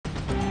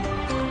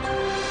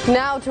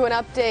Now to an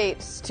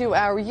update to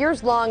our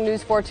years-long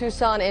News 4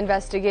 Tucson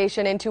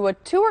investigation into a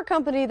tour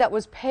company that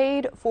was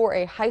paid for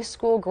a high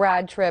school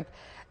grad trip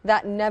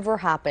that never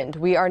happened.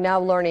 We are now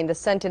learning the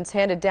sentence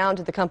handed down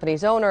to the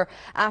company's owner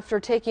after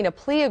taking a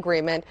plea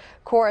agreement.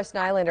 Chorus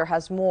Nylander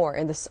has more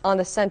on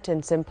the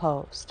sentence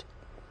imposed.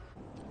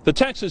 The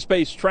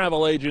Texas-based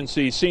travel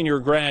agency Senior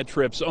Grad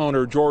Trips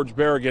owner George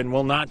Berrigan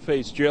will not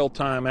face jail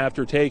time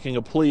after taking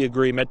a plea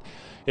agreement,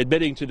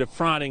 admitting to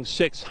defrauding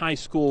 6 high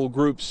school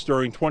groups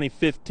during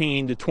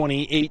 2015 to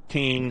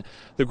 2018,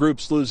 the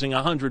groups losing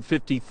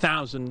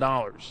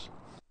 $150,000.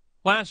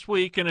 Last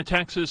week in a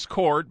Texas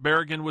court,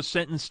 Berrigan was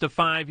sentenced to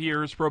 5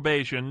 years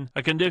probation.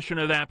 A condition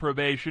of that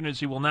probation is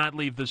he will not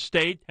leave the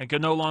state and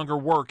can no longer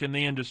work in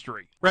the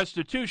industry.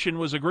 Restitution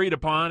was agreed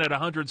upon at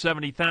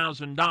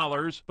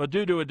 $170,000, but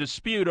due to a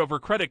dispute over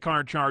credit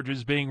card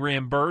charges being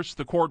reimbursed,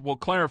 the court will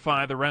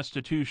clarify the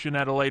restitution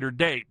at a later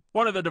date.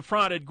 One of the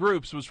defrauded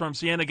groups was from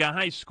Cienega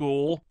High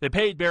School. They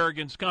paid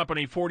Berrigan's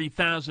company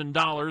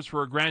 $40,000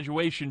 for a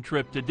graduation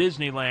trip to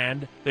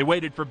Disneyland. They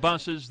waited for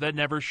buses that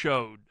never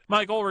showed.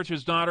 Mike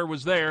Ulrich's daughter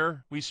was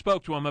there. We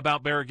spoke to him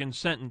about Berrigan's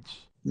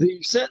sentence.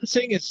 The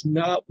sentencing is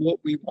not what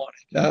we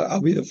wanted. I'll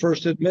be the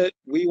first to admit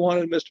we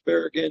wanted Mr.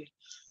 Berrigan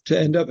to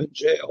end up in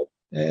jail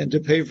and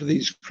to pay for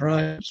these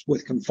crimes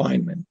with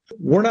confinement.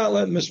 We're not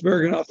letting Mr.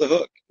 Berrigan off the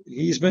hook.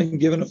 He's been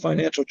given a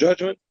financial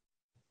judgment.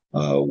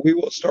 We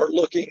will start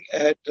looking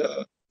at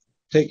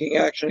taking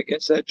action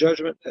against that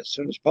judgment as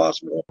soon as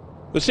possible.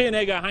 The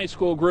Cienega High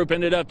School group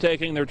ended up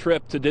taking their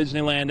trip to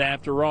Disneyland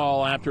after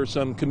all, after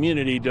some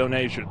community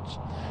donations.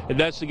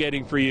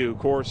 Investigating for you,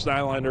 Chorus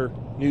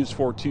Nylander, News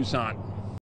 4 Tucson.